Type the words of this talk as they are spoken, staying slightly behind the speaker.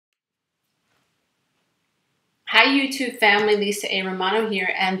Hi YouTube family, Lisa A. Romano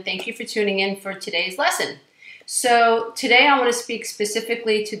here, and thank you for tuning in for today's lesson. So today I want to speak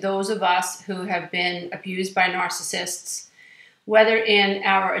specifically to those of us who have been abused by narcissists, whether in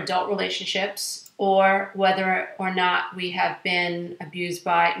our adult relationships or whether or not we have been abused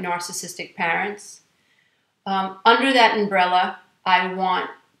by narcissistic parents. Under that umbrella, I want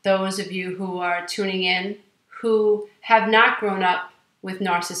those of you who are tuning in who have not grown up with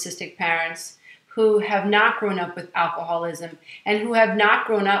narcissistic parents, who have not grown up with alcoholism, and who have not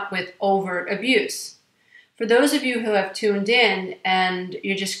grown up with overt abuse. For those of you who have tuned in and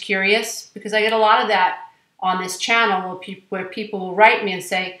you're just curious, because I get a lot of that on this channel where people will write me and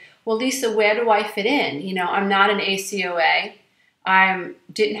say, well, Lisa, where do I fit in? You know, I'm not an ACOA. I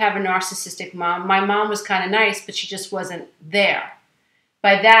didn't have a narcissistic mom. My mom was kind of nice, but she just wasn't there.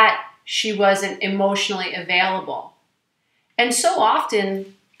 By that, she wasn't emotionally available. And so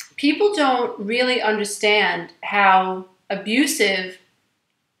often, people don't really understand how abusive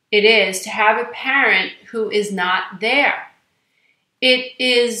it is to have a parent who is not there. It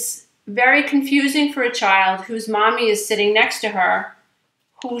is very confusing for a child whose mommy is sitting next to her,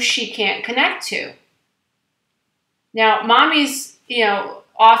 who she can't connect to. Now, mommy's,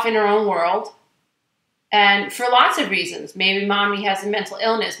 off in her own world, and for lots of reasons. Maybe mommy has a mental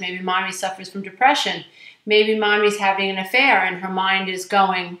illness. Maybe mommy suffers from depression. Maybe mommy's having an affair and her mind is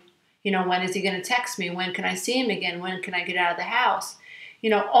going, when is he going to text me? When can I see him again? When can I get out of the house?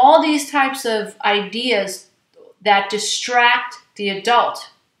 All these types of ideas that distract the adult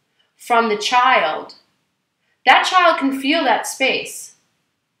from the child. That child can feel that space.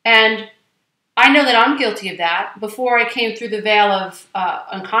 And I know that I'm guilty of that. Before I came through the veil of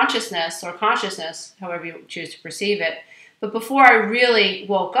unconsciousness or consciousness, however you choose to perceive it, but before I really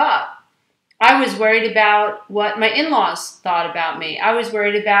woke up, I was worried about what my in-laws thought about me. I was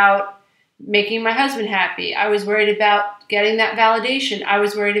worried about making my husband happy. I was worried about getting that validation. I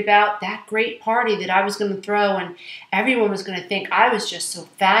was worried about that great party that I was going to throw and everyone was going to think I was just so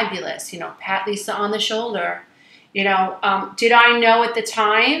fabulous. Pat Lisa on the shoulder. Did I know at the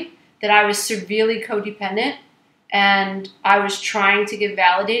time that I was severely codependent and I was trying to get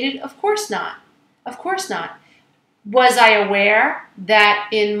validated? Of course not. Of course not. Was I aware that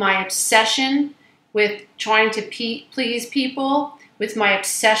in my obsession with trying to please people, with my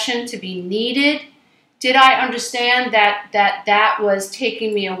obsession to be needed, did I understand that was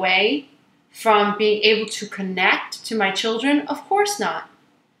taking me away from being able to connect to my children? Of course not.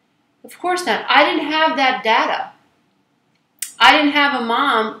 Of course not. I didn't have that data. I didn't have a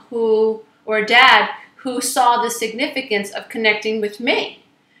mom or a dad who saw the significance of connecting with me.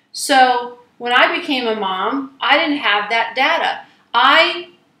 So when I became a mom, I didn't have that data. I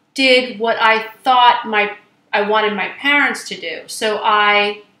did what I thought I wanted my parents to do. So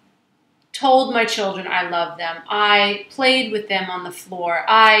I told my children I loved them. I played with them on the floor.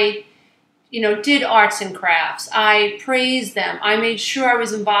 I, did arts and crafts. I praised them. I made sure I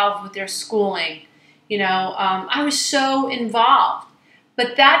was involved with their schooling. I was so involved.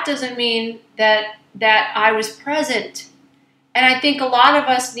 But that doesn't mean that I was present. And I think a lot of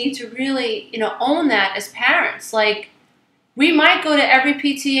us need to really, own that as parents. Like, we might go to every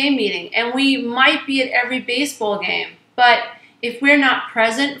PTA meeting and we might be at every baseball game. But if we're not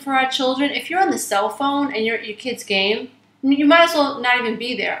present for our children, if you're on the cell phone and you're at your kid's game, you might as well not even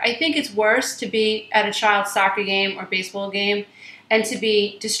be there. I think it's worse to be at a child's soccer game or baseball game and to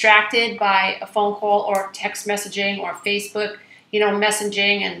be distracted by a phone call or text messaging or Facebook,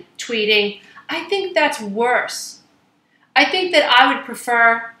 messaging and tweeting. I think that's worse. I think that I would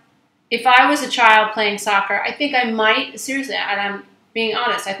prefer, if I was a child playing soccer, I think I might, seriously, and I'm being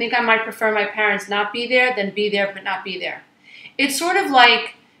honest, I think I might prefer my parents not be there than be there but not be there. It's sort of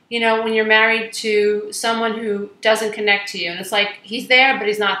like, when you're married to someone who doesn't connect to you, and it's like, he's there but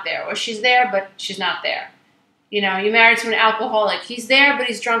he's not there, or she's there but she's not there. You're married to an alcoholic. He's there, but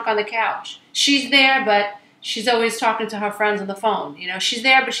he's drunk on the couch. She's there, but she's always talking to her friends on the phone. She's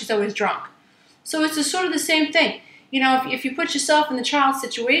there, but she's always drunk. So it's sort of the same thing. If you put yourself in the child's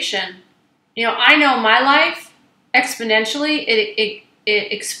situation, I know my life exponentially, it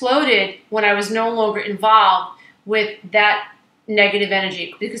exploded when I was no longer involved with that negative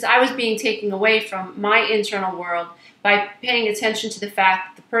energy because I was being taken away from my internal world by paying attention to the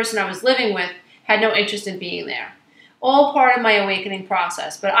fact that the person I was living with had no interest in being there. All part of my awakening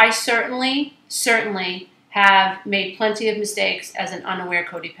process, but I certainly have made plenty of mistakes as an unaware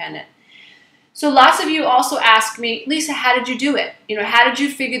codependent. So lots of you also ask me, Lisa, how did you do it? How did you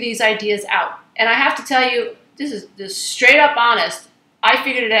figure these ideas out? And I have to tell you, this is straight up honest. I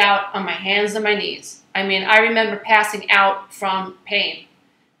figured it out on my hands and my knees. I remember passing out from pain.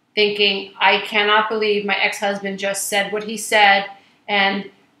 thinking, I cannot believe my ex-husband just said what he said, and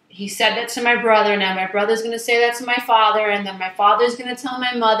he said that to my brother, now my brother's going to say that to my father, and then my father's going to tell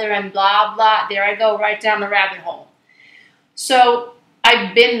my mother, and blah, blah. There I go, right down the rabbit hole. So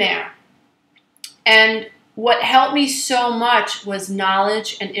I've been there. And what helped me so much was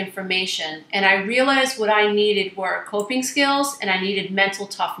knowledge and information. And I realized what I needed were coping skills, and I needed mental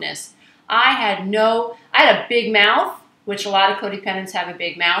toughness. I had a big mouth, which a lot of codependents have a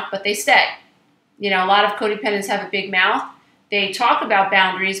big mouth, but they stay. You know, a lot of codependents have a big mouth. They talk about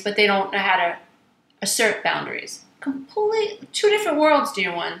boundaries, but they don't know how to assert boundaries. Two different worlds,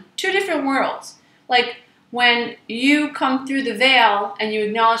 dear one. Two different worlds. Like when you come through the veil and you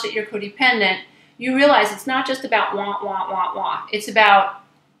acknowledge that you're codependent, you realize it's not just about want. It's about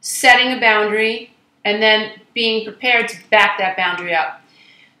setting a boundary and then being prepared to back that boundary up.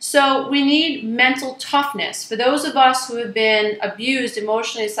 So we need mental toughness. For those of us who have been abused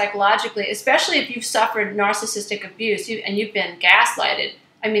emotionally and psychologically, especially if you've suffered narcissistic abuse and you've been gaslighted,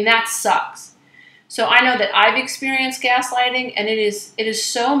 I mean, that sucks. So I know that I've experienced gaslighting, and it is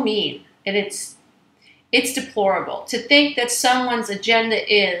so mean, and it's deplorable to think that someone's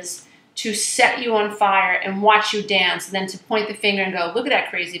agenda is to set you on fire and watch you dance, and then to point the finger and go, look at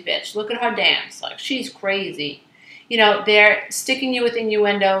that crazy bitch, look at her dance, like she's crazy. You know, they're sticking you with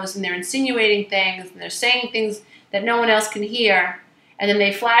innuendos, and they're insinuating things, and they're saying things that no one else can hear, and then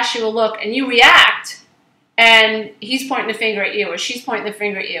they flash you a look, and you react, and he's pointing the finger at you, or she's pointing the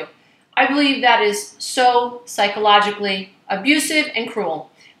finger at you. I believe that is so psychologically abusive and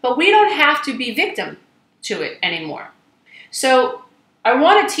cruel. But we don't have to be victim to it anymore. So I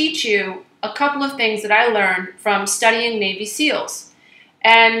want to teach you a couple of things that I learned from studying Navy SEALs.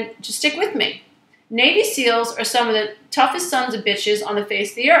 And just stick with me. Navy SEALs are some of the toughest sons of bitches on the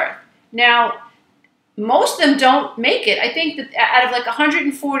face of the earth. Now, most of them don't make it. I think that out of like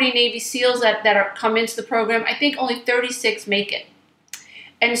 140 Navy SEALs that come into the program, I think only 36 make it.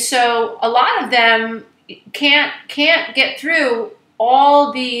 And so a lot of them can't get through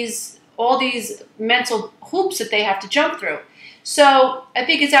all these mental hoops that they have to jump through. So I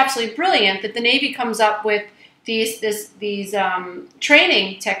think it's absolutely brilliant that the Navy comes up with these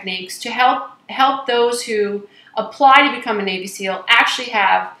training techniques to help those who apply to become a Navy SEAL actually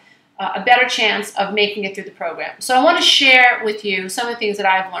have a better chance of making it through the program. So I want to share with you some of the things that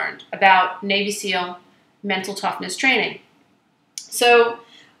I've learned about Navy SEAL mental toughness training. So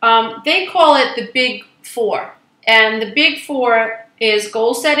they call it the Big Four. And the Big Four is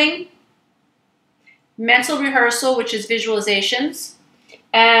goal setting, mental rehearsal, which is visualizations,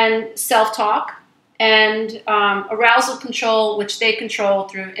 and self-talk, and arousal control, which they control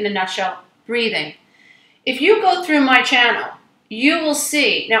through, in a nutshell, breathing. If you go through my channel, you will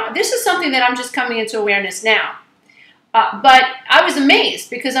see, now this is something that I'm just coming into awareness now, but I was amazed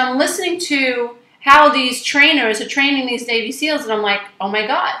because I'm listening to how these trainers are training these Navy SEALs, and I'm like, oh my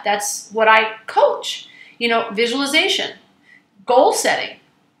God, that's what I coach. You know, visualization, goal setting,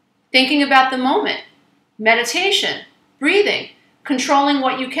 thinking about the moment, meditation, breathing, controlling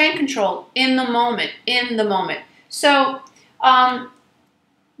what you can control in the moment, So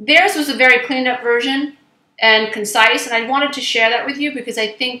theirs was a very cleaned up version and concise, and I wanted to share that with you because I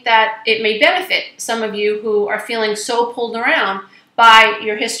think that it may benefit some of you who are feeling so pulled around by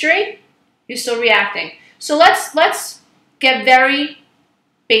your history. You're still reacting. So let's get very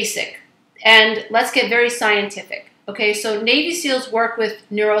basic and let's get very scientific. Okay, so Navy SEALs work with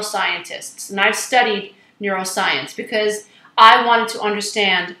neuroscientists, and I've studied neuroscience because I wanted to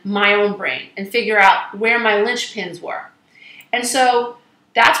understand my own brain and figure out where my linchpins were. And so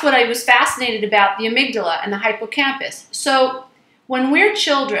that's what I was fascinated about, the amygdala and the hippocampus. So when we're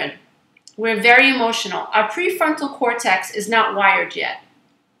children, we're very emotional. Our prefrontal cortex is not wired yet.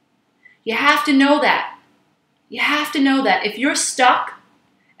 You have to know that. You have to know that. If you're stuck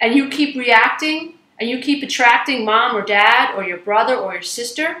and you keep reacting and you keep attracting mom or dad or your brother or your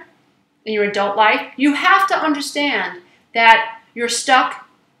sister in your adult life, you have to understand that you're stuck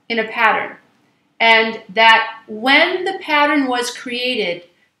in a pattern. And that when the pattern was created,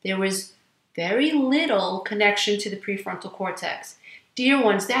 there was very little connection to the prefrontal cortex. Dear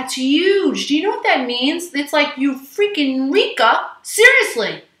ones, that's huge. Do you know what that means? It's like you freaking Rika.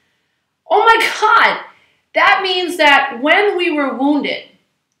 Seriously. Oh my God. That means that when we were wounded,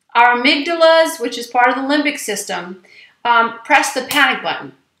 our amygdalas, which is part of the limbic system, pressed the panic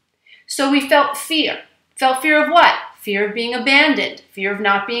button. So we felt fear. Felt fear of what? Fear of being abandoned. Fear of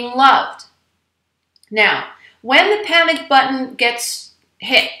not being loved. Now, when the panic button gets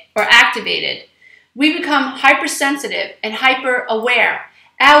hit or activated, we become hypersensitive and hyper aware.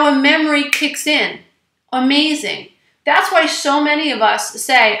 Our memory kicks in. Amazing. That's why so many of us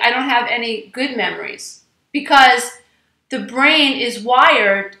say, I don't have any good memories, because the brain is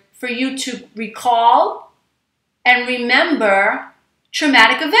wired for you to recall and remember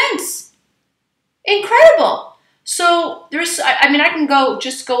traumatic events. Incredible. So I mean, I can go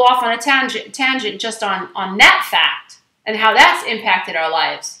off on a tangent just on that fact and how that's impacted our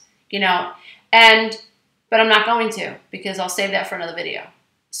lives, you know, but I'm not going to, because I'll save that for another video.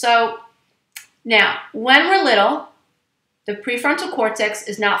 So now, when we're little, the prefrontal cortex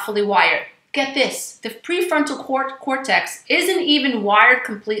is not fully wired. Get this, the prefrontal cortex isn't even wired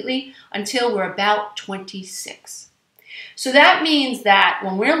completely until we're about 26. So that means that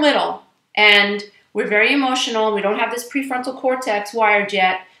when we're little and we're very emotional, we don't have this prefrontal cortex wired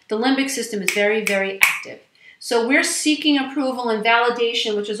yet, the limbic system is very, very active. So we're seeking approval and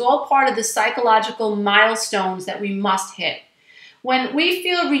validation, which is all part of the psychological milestones that we must hit. When we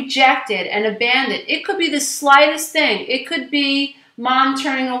feel rejected and abandoned, it could be the slightest thing. It could be mom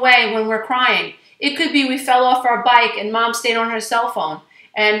turning away when we're crying. It could be we fell off our bike and mom stayed on her cell phone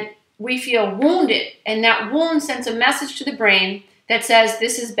and we feel wounded. And that wound sends a message to the brain that says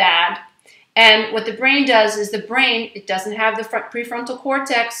this is bad. And what the brain does is it doesn't have the prefrontal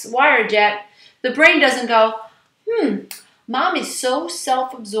cortex wired yet. The brain doesn't go, Mom is so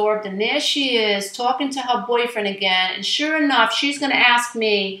self-absorbed, and there she is talking to her boyfriend again, and sure enough, she's going to ask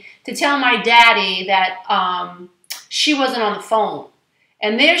me to tell my daddy that she wasn't on the phone.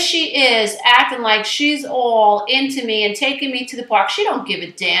 And there she is acting like she's all into me and taking me to the park. She don't give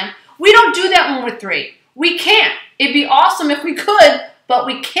a damn. We don't do that when we're 3. We can't. It'd be awesome if we could, but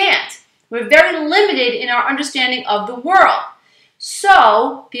we can't. We're very limited in our understanding of the world.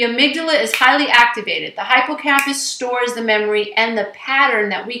 So the amygdala is highly activated. The hippocampus stores the memory and the pattern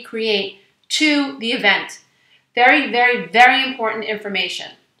that we create to the event. Very, very, very important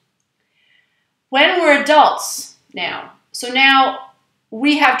information. When we're adults now, so now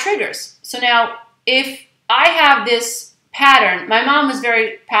we have triggers. So now if I have this pattern, my mom was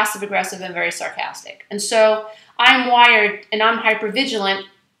very passive aggressive and very sarcastic. And so I'm wired and I'm hypervigilant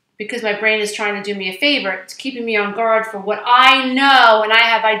because my brain is trying to do me a favor. It's keeping me on guard for what I know and I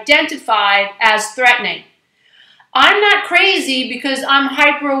have identified as threatening. I'm not crazy because I'm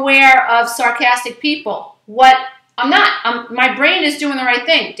hyper aware of sarcastic people. My brain is doing the right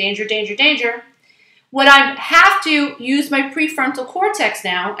thing. Danger, danger, danger. What I have to use my prefrontal cortex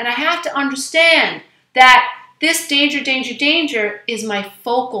now, and I have to understand that this danger, danger, danger is my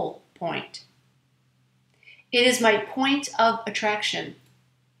focal point. It is my point of attraction.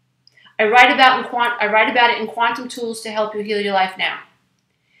 I write about it in Quantum Tools to Help You Heal Your Life Now.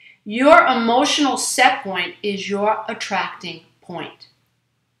 Your emotional set point is your attracting point.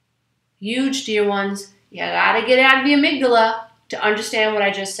 Huge, dear ones. You gotta get out of the amygdala to understand what I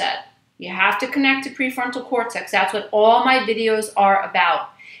just said. You have to connect to prefrontal cortex. That's what all my videos are about.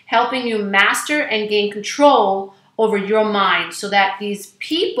 Helping you master and gain control over your mind so that these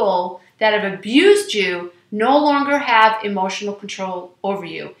people that have abused you no longer have emotional control over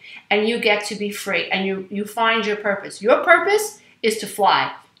you, and you get to be free, and you find your purpose. Your purpose is to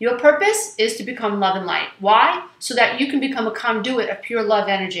fly. Your purpose is to become love and light. Why? So that you can become a conduit of pure love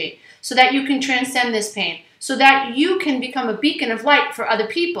energy, so that you can transcend this pain, so that you can become a beacon of light for other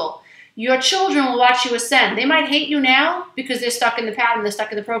people. Your children will watch you ascend. They might hate you now because they're stuck in the pattern, they're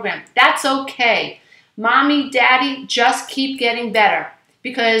stuck in the program. That's okay. Mommy, daddy, just keep getting better,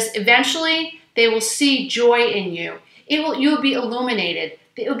 because eventually they will see joy in you. You will be illuminated.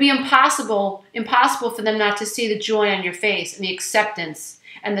 It will be impossible for them not to see the joy on your face and the acceptance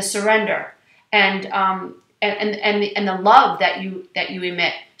and the surrender and the love that you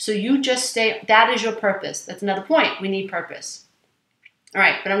emit. So you just stay. That is your purpose. That's another point. We need purpose. All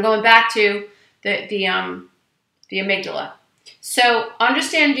right, but I'm going back to the amygdala. So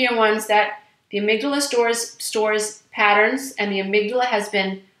understand, dear ones, that the amygdala stores patterns, and the amygdala has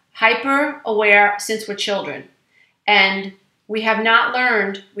been hyper aware since we're children, and we have not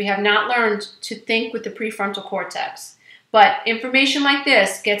learned to think with the prefrontal cortex. But information like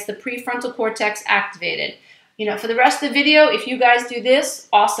this gets the prefrontal cortex activated. You know, for the rest of the video, if you guys do this,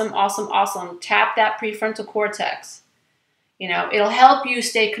 awesome, awesome, awesome. Tap that prefrontal cortex. You know, it'll help you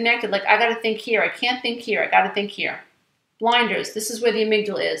stay connected. Like, I got to think here. I can't think here. I got to think here. Blinders. This is where the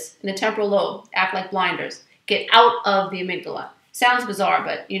amygdala is, in the temporal lobe. Act like blinders. Get out of the amygdala. Sounds bizarre,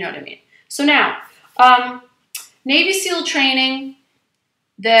 but you know what I mean. So now, Navy SEAL training,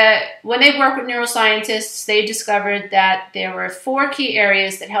 when they work with neuroscientists, they discovered that there were 4 key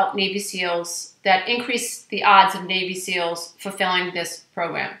areas that help Navy SEALs, that increase the odds of Navy SEALs fulfilling this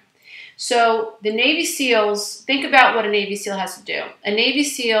program. So the Navy SEALs, think about what a Navy SEAL has to do. A Navy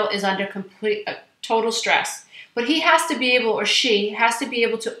SEAL is under total stress. but he has to be able, or she has to be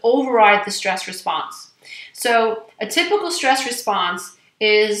able to override the stress response. So a typical stress response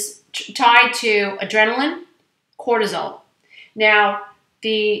is tied to adrenaline, cortisol. Now,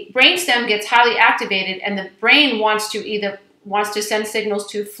 the brainstem gets highly activated, and the brain wants to send signals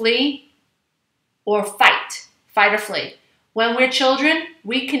to flee or fight or flee. When we're children,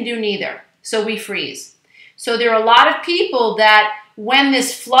 we can do neither, so we freeze. So there are a lot of people that when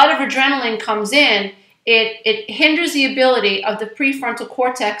this flood of adrenaline comes in, it hinders the ability of the prefrontal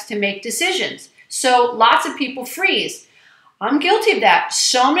cortex to make decisions. So lots of people freeze. I'm guilty of that.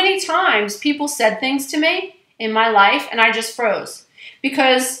 So many times people said things to me in my life and I just froze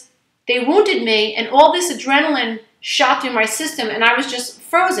because they wounded me and all this adrenaline shot through my system and I was just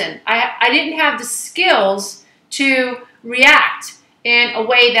frozen. I didn't have the skills to react in a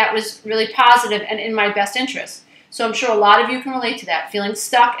way that was really positive and in my best interest. So I'm sure a lot of you can relate to that, feeling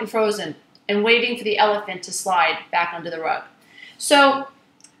stuck and frozen and waiting for the elephant to slide back under the rug. So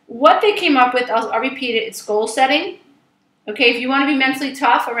what they came up with, I'll repeat it, it's goal setting. Okay, if you want to be mentally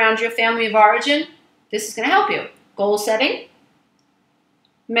tough around your family of origin, this is going to help you. Goal setting,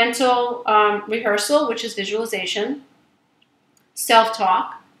 mental rehearsal, which is visualization,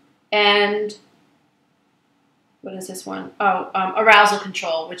 self-talk, and what is this one? Arousal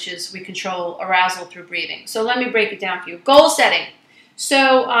control, which is we control arousal through breathing. So let me break it down for you. Goal setting.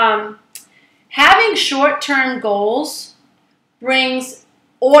 So having short-term goals brings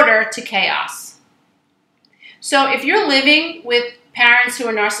order to chaos. So if you're living with parents who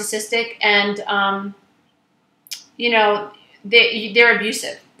are narcissistic and, you know, they're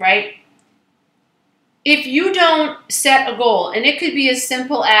abusive, right? If you don't set a goal, and it could be as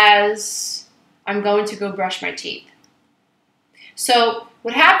simple as, I'm going to go brush my teeth. So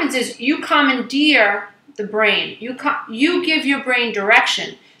what happens is you commandeer the brain. You give your brain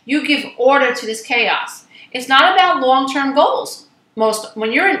direction. You give order to this chaos. It's not about long-term goals.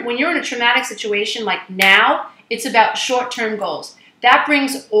 When you're in a traumatic situation like now, it's about short-term goals. That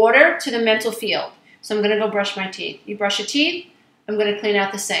brings order to the mental field. So I'm going to go brush my teeth. You brush your teeth. I'm going to clean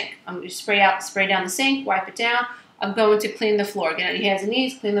out the sink. I'm going to spray down the sink, wipe it down. I'm going to clean the floor. Get on your hands and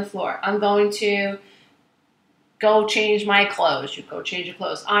knees, clean the floor. I'm going to go change my clothes. You go change your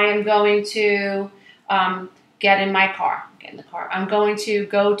clothes. I am going to get in my car. Get in the car. I'm going to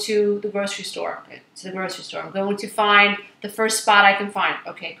go to the grocery store. Okay, to the grocery store. I'm going to find the first spot I can find.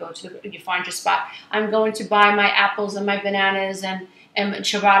 Okay, you find your spot. I'm going to buy my apples and my bananas and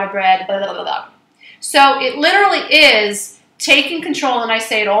ciabatta bread. Blah, blah, blah, blah. So it literally is taking control, and I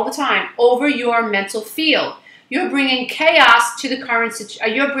say it all the time, over your mental field. You're bringing chaos to the current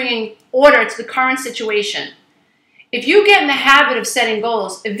situation. You're bringing order to the current situation. If you get in the habit of setting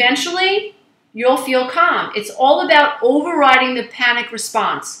goals, eventually you'll feel calm. It's all about overriding the panic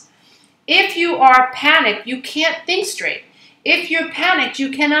response. If you are panicked, you can't think straight. If you're panicked,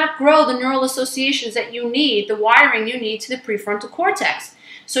 you cannot grow the neural associations that you need, the wiring you need to the prefrontal cortex.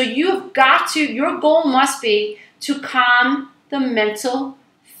 So you've got to, your goal must be to calm the mental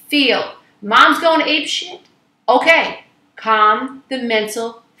field. Mom's going ape shit. Okay, calm the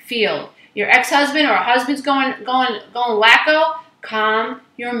mental field. Your ex-husband or husband's going wacko. Calm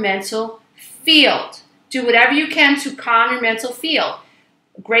your mental field. Do whatever you can to calm your mental field.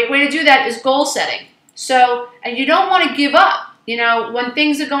 A great way to do that is goal setting. So, and you don't want to give up. You know, when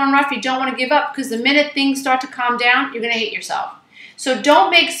things are going rough, you don't want to give up because the minute things start to calm down, you're going to hate yourself. So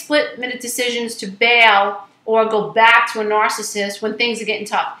don't make split-minute decisions to bail or go back to a narcissist when things are getting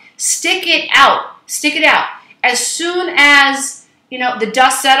tough. Stick it out. Stick it out. As soon as, you know, the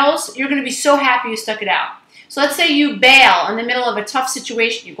dust settles, you're going to be so happy you stuck it out. So let's say you bail in the middle of a tough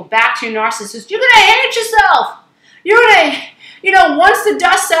situation. You go back to your narcissist. You're going to hate yourself. You're going to, you know, once the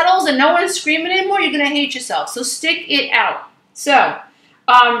dust settles and no one's screaming anymore, you're going to hate yourself. So stick it out. So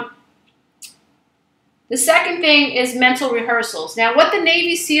the second thing is mental rehearsals. Now, what the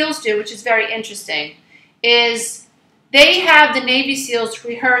Navy SEALs do, which is very interesting, is they have the Navy SEALs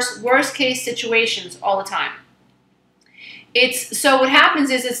rehearse worst-case situations all the time. So what happens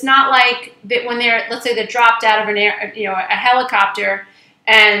is it's not like that when they're, let's say they're dropped out of a helicopter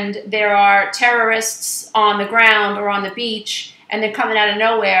and there are terrorists on the ground or on the beach and they're coming out of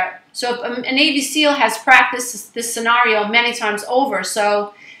nowhere. So if a Navy SEAL has practiced this scenario many times over,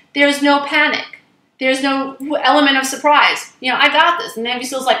 so there's no panic. There's no element of surprise. You know, I got this. And the Navy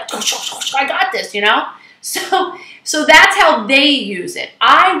SEAL's like, I got this, you know? So that's how they use it.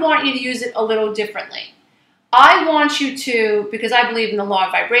 I want you to use it a little differently. I want you to, because I believe in the law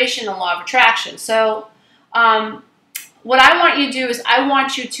of vibration, the law of attraction. So what I want you to do is I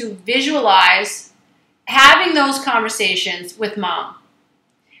want you to visualize having those conversations with mom.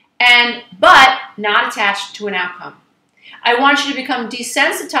 but not attached to an outcome. I want you to become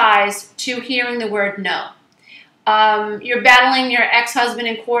desensitized to hearing the word no. You're battling your ex-husband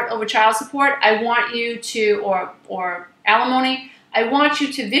in court over child support. I want you to, or alimony, I want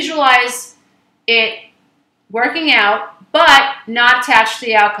you to visualize it working out, but not attached to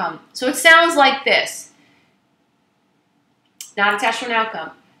the outcome. So it sounds like this. Not attached to an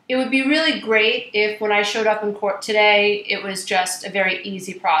outcome. It would be really great if when I showed up in court today, it was just a very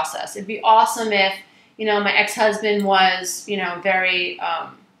easy process. It'd be awesome if, my ex-husband was, very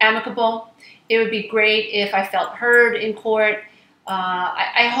amicable. It would be great if I felt heard in court.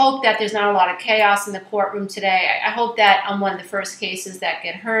 I hope that there's not a lot of chaos in the courtroom today. I hope that I'm one of the first cases that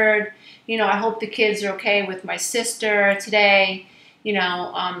get heard. I hope the kids are okay with my sister today.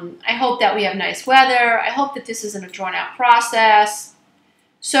 I hope that we have nice weather. I hope that this isn't a drawn-out process.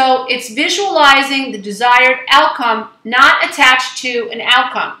 So it's visualizing the desired outcome, not attached to an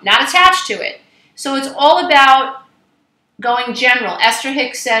outcome, not attached to it. So it's all about going general. Esther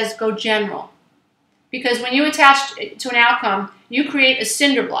Hicks says go general. Because when you attach to an outcome, you create a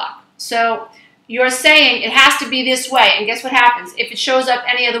cinder block. So you're saying it has to be this way, and guess what happens? If it shows up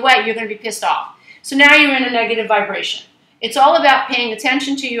any other way, you're going to be pissed off. So now you're in a negative vibration. It's all about paying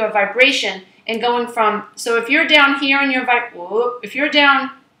attention to your vibration and going from, so if you're down here in your if you're down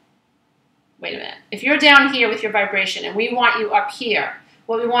here with your vibration and we want you up here,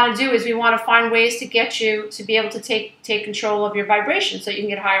 what we want to do is we want to find ways to get you to be able to take control of your vibration so you can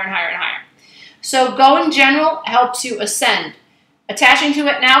get higher and higher and higher. So going general helps you ascend. Attaching to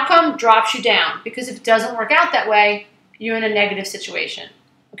an outcome drops you down, because if it doesn't work out that way, you're in a negative situation.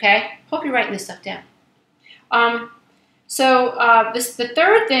 Okay? Hope you're writing this stuff down. The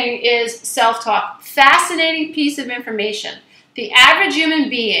third thing is self-talk. Fascinating piece of information. The average human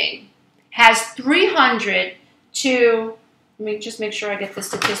being has 300 to, let me just make sure I get the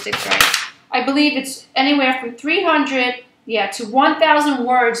statistics right. I believe it's anywhere from 300 to 1,000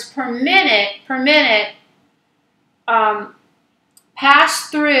 words per minute pass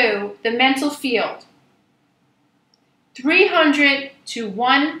through the mental field. 300 to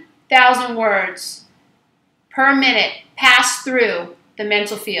 1,000 words per minute pass through the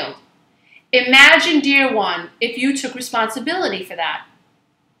mental field. Imagine, dear one, if you took responsibility for that.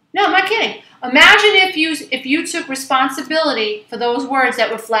 No, I'm not kidding. Imagine if you took responsibility for those words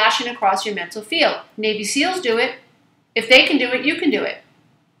that were flashing across your mental field. Navy SEALs do it. If they can do it, you can do it.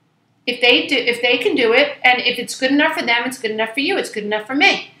 If they can do it, and if it's good enough for them, it's good enough for you. It's good enough for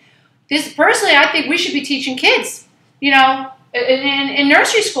me. Personally, I think we should be teaching kids, in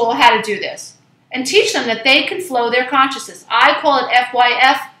nursery school how to do this, and teach them that they can flow their consciousness. I call it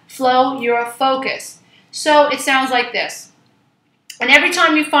FYF, flow your focus. So it sounds like this. And every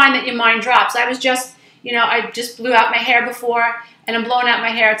time you find that your mind drops, I just blew out my hair before, and I'm blowing out my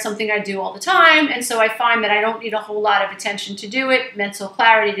hair. It's something I do all the time, and so I find that I don't need a whole lot of attention to do it, mental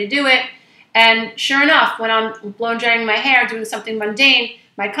clarity to do it. And sure enough, when I'm blown drying my hair, doing something mundane,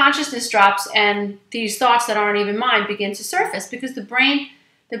 my consciousness drops, and these thoughts that aren't even mine begin to surface, because the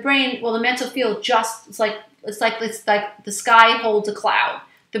mental field it's like the sky holds a cloud.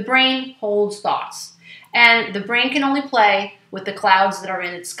 The brain holds thoughts, and the brain can only play with the clouds that are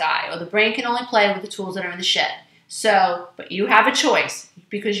in its sky, or the brain can only play with the tools that are in the shed. So, but you have a choice,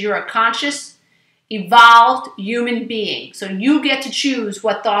 because you're a conscious, evolved human being. So you get to choose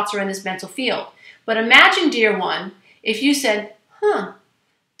what thoughts are in this mental field. But imagine, dear one, if you said,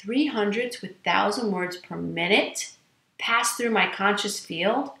 300 to 1,000 words per minute pass through my conscious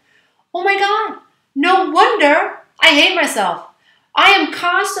field. Oh my God, no wonder I hate myself. I am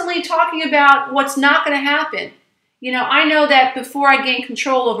constantly talking about what's not going to happen. I know that before I gained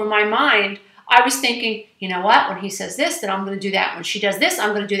control over my mind, I was thinking, you know what, when he says this, then I'm going to do that. When she does this, I'm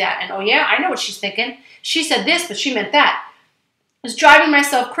going to do that. And oh yeah, I know what she's thinking. She said this, but she meant that. I was driving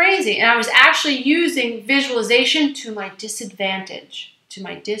myself crazy, and I was actually using visualization to my disadvantage.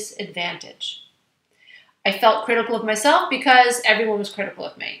 I felt critical of myself because everyone was critical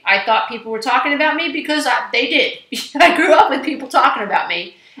of me. I thought people were talking about me because they did. I grew up with people talking about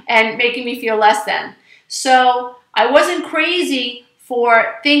me and making me feel less than. So I wasn't crazy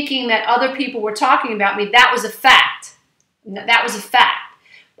for thinking that other people were talking about me. That was a fact. That was a fact.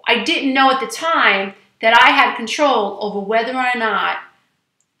 I didn't know at the time that I had control over whether or not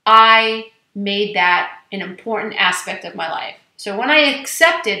I made that an important aspect of my life. So when I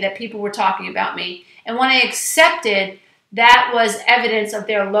accepted that people were talking about me, and when I accepted that was evidence of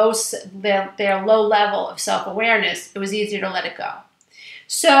their low level of self-awareness, it was easier to let it go.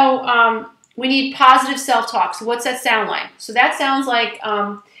 So we need positive self-talk. So what's that sound like? So that sounds like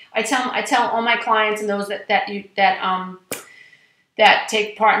I tell all my clients and those that that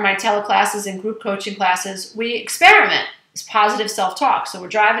take part in my teleclasses and group coaching classes, we experiment. It's positive self-talk. So we're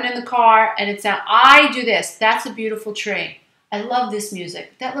driving in the car and it's now, I do this. That's a beautiful tree. I love this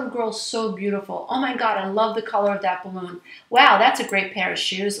music. That little girl's so beautiful. Oh my God, I love the color of that balloon. Wow, that's a great pair of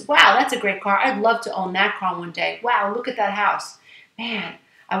shoes. Wow, that's a great car. I'd love to own that car one day. Wow, look at that house. Man,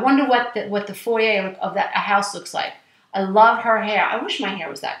 I wonder what the foyer of that a house looks like. I love her hair. I wish my hair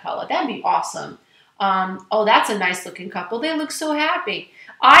was that color. That'd be awesome. Oh, that's a nice looking couple. They look so happy.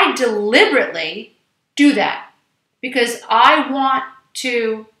 I deliberately do that because I want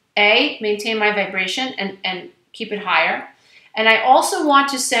to, A, maintain my vibration and keep it higher. And I also want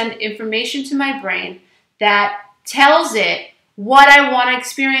to send information to my brain that tells it what I want to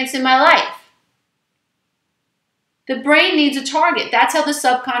experience in my life. The brain needs a target. That's how the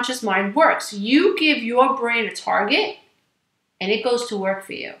subconscious mind works. You give your brain a target and it goes to work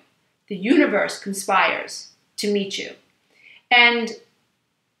for you. The universe conspires to meet you. And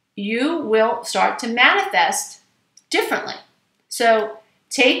you will start to manifest differently. So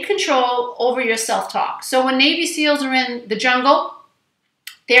take control over your self-talk. So when Navy SEALs are in the jungle,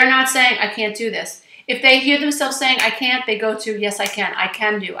 they're not saying, I can't do this. If they hear themselves saying, I can't, they go to, yes, I can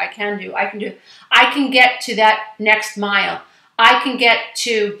do, I can do, I can do. I can get to that next mile. I can get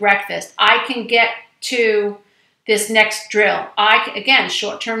to breakfast. I can get to this next drill. Again,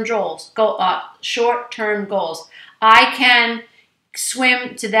 short-term goals. Short-term goals. I can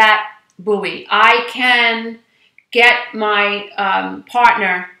swim to that buoy. I can get my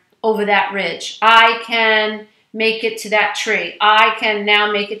partner over that ridge. I can make it to that tree. I can now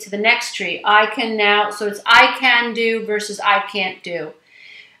make it to the next tree. So it's I can do versus I can't do.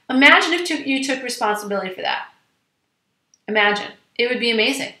 Imagine if you took responsibility for that. Imagine. It would be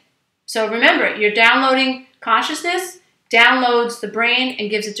amazing. So remember, you're downloading consciousness, downloads the brain and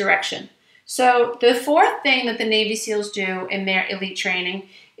gives it direction. So the fourth thing that the Navy SEALs do in their elite training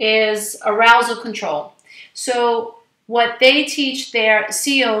is arousal control. So what they teach their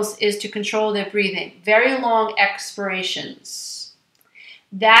SEALs is to control their breathing. Very long expirations.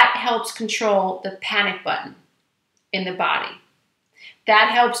 That helps control the panic button in the body.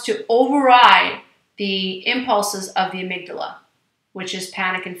 That helps to override the impulses of the amygdala, which is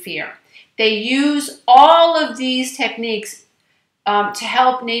panic and fear. They use all of these techniques to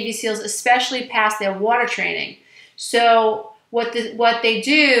help Navy SEALs, especially pass their water training. So what the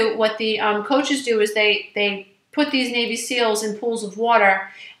coaches do is they put these Navy SEALs in pools of water,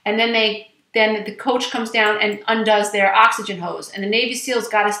 and then the coach comes down and undoes their oxygen hose, and the Navy SEALs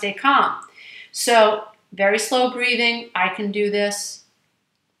got to stay calm. So very slow breathing. I can do this.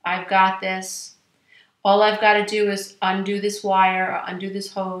 I've got this. All I've got to do is undo this wire or undo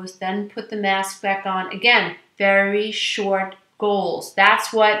this hose, then put the mask back on. Again, very short goals.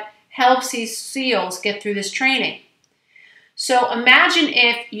 That's what helps these SEALs get through this training. So imagine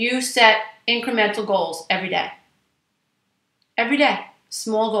if you set incremental goals every day. Every day.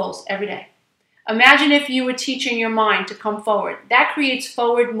 Small goals every day. Imagine if you were teaching your mind to come forward. That creates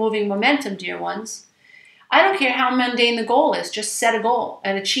forward-moving momentum, dear ones. I don't care how mundane the goal is. Just set a goal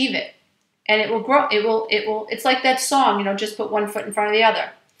and achieve it. And it will grow. It's like that song, just put one foot in front of the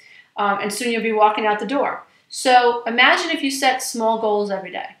other. And soon you'll be walking out the door. So imagine if you set small goals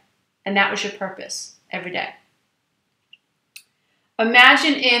every day. And that was your purpose every day.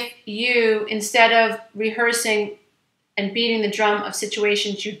 Imagine if you, instead of rehearsing and beating the drum of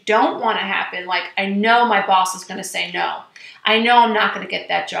situations you don't want to happen, like, I know my boss is going to say no. I know I'm not going to get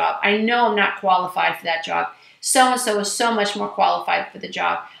that job. I know I'm not qualified for that job. So-and-so is so much more qualified for the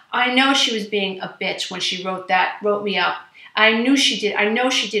job. I know she was being a bitch when she wrote me up. I know she did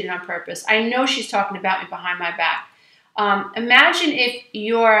it on purpose. I know she's talking about me behind my back. Imagine if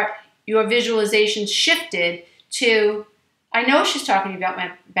your visualization shifted to, I know she's talking about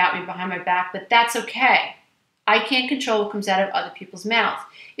me behind my back, but that's okay. I can't control what comes out of other people's mouths.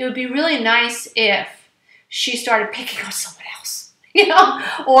 It would be really nice if she started picking on someone else,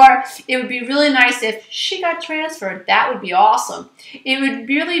 or it would be really nice if she got transferred. That would be awesome. It would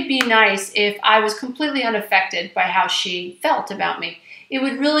really be nice if I was completely unaffected by how she felt about me. It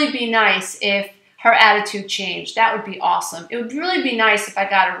would really be nice if her attitude changed. That would be awesome. It would really be nice if I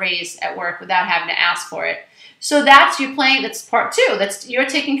got a raise at work without having to ask for it. So that's that's part two. You're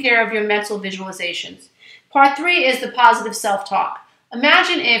taking care of your mental visualizations. Part three is the positive self-talk.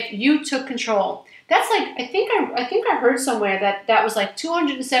 Imagine if you took control. That's like, I think I heard somewhere that was like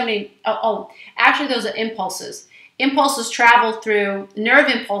 270. Actually those are impulses. Impulses travel through nerve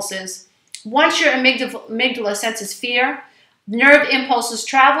impulses. Once your amygdala senses fear, nerve impulses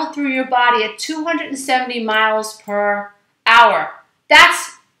travel through your body at 270 miles per hour.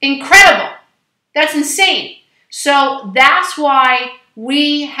 That's incredible. That's insane. So that's why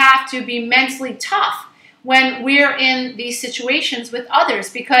we have to be mentally tough when we're in these situations with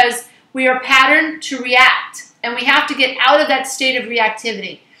others, because we are patterned to react, and we have to get out of that state of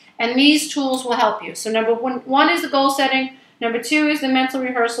reactivity. And these tools will help you. So number one is the goal setting. Number 2 is the mental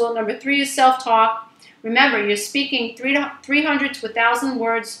rehearsal. Number 3 is self-talk. Remember, you're speaking 300 to 1,000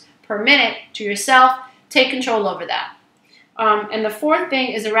 words per minute to yourself. Take control over that. And the 4th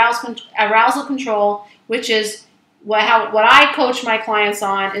thing is arousal control, which is what I coach my clients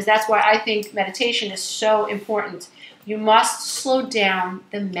on. Is that's why I think meditation is so important. You must slow down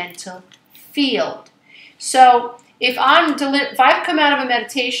the mental field. So if I've come out of a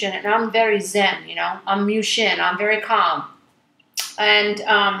meditation and I'm very zen, you know, I'm Mushin, I'm very calm, and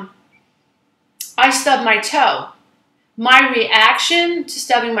I stub my toe, my reaction to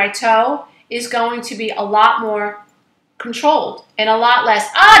stubbing my toe is going to be a lot more controlled and a lot less,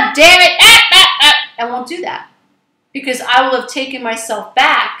 ah, damn it, I won't do that, because I will have taken myself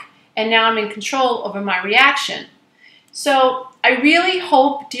back and now I'm in control over my reaction. So I really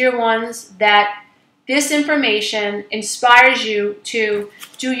hope, dear ones, that this information inspires you to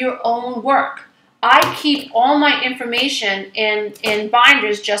do your own work. I keep all my information in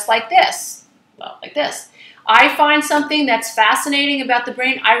binders just like this. Well, like this. I find something that's fascinating about the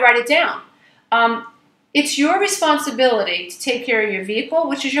brain, I write it down. It's your responsibility to take care of your vehicle,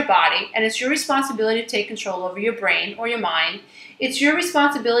 which is your body, and it's your responsibility to take control over your brain or your mind. It's your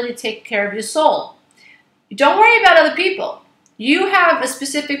responsibility to take care of your soul. Don't worry about other people. You have a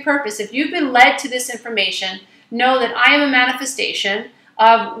specific purpose. If you've been led to this information, know that I am a manifestation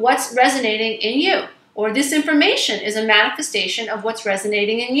of what's resonating in you, or this information is a manifestation of what's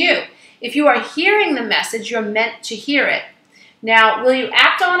resonating in you. If you are hearing the message, you're meant to hear it. Now, will you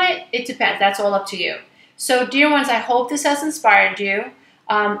act on it? It depends. That's all up to you. So, dear ones, I hope this has inspired you.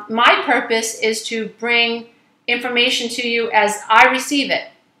 My purpose is to bring information to you as I receive it.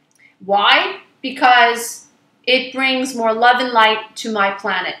 Why? Because it brings more love and light to my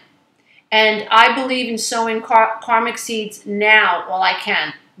planet. And I believe in sowing karmic seeds now while I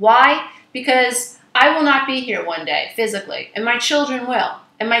can. Why? Because I will not be here one day physically, and my children will,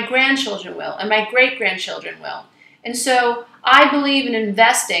 and my grandchildren will, and my great-grandchildren will. And so I believe in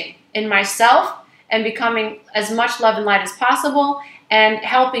investing in myself and becoming as much love and light as possible, and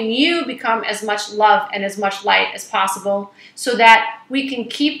helping you become as much love and as much light as possible, so that we can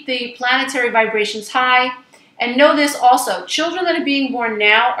keep the planetary vibrations high. And know this also, children that are being born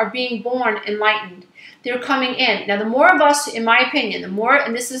now are being born enlightened. They're coming in. Now, the more of us, in my opinion, the more,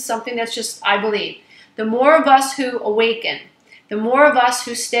 and this is something that's just, I believe, the more of us who awaken, the more of us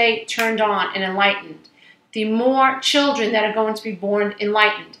who stay turned on and enlightened, the more children that are going to be born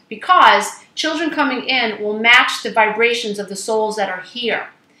enlightened. Because children coming in will match the vibrations of the souls that are here.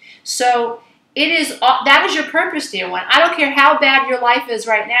 So that is your purpose, dear one. I don't care how bad your life is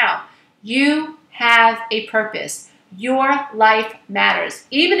right now. You have a purpose. Your life matters.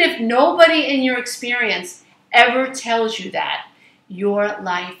 Even if nobody in your experience ever tells you that, your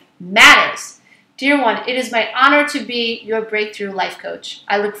life matters. Dear one, it is my honor to be your breakthrough life coach.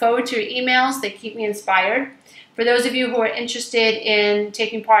 I look forward to your emails. They keep me inspired. For those of you who are interested in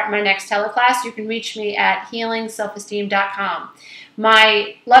taking part in my next teleclass, you can reach me at healingselfesteem.com.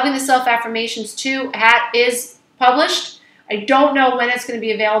 My Loving the Self Affirmations 2 is published. I don't know when it's going to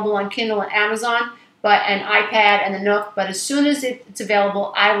be available on Kindle and Amazon, and iPad and the Nook, but as soon as it's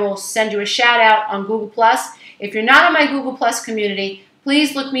available, I will send you a shout out on Google+. If you're not in my Google+ community,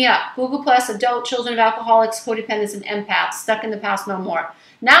 please look me up. Google+, Adult Children of Alcoholics, Codependents, and Empaths. Stuck in the Past No More.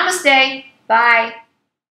 Namaste. Bye.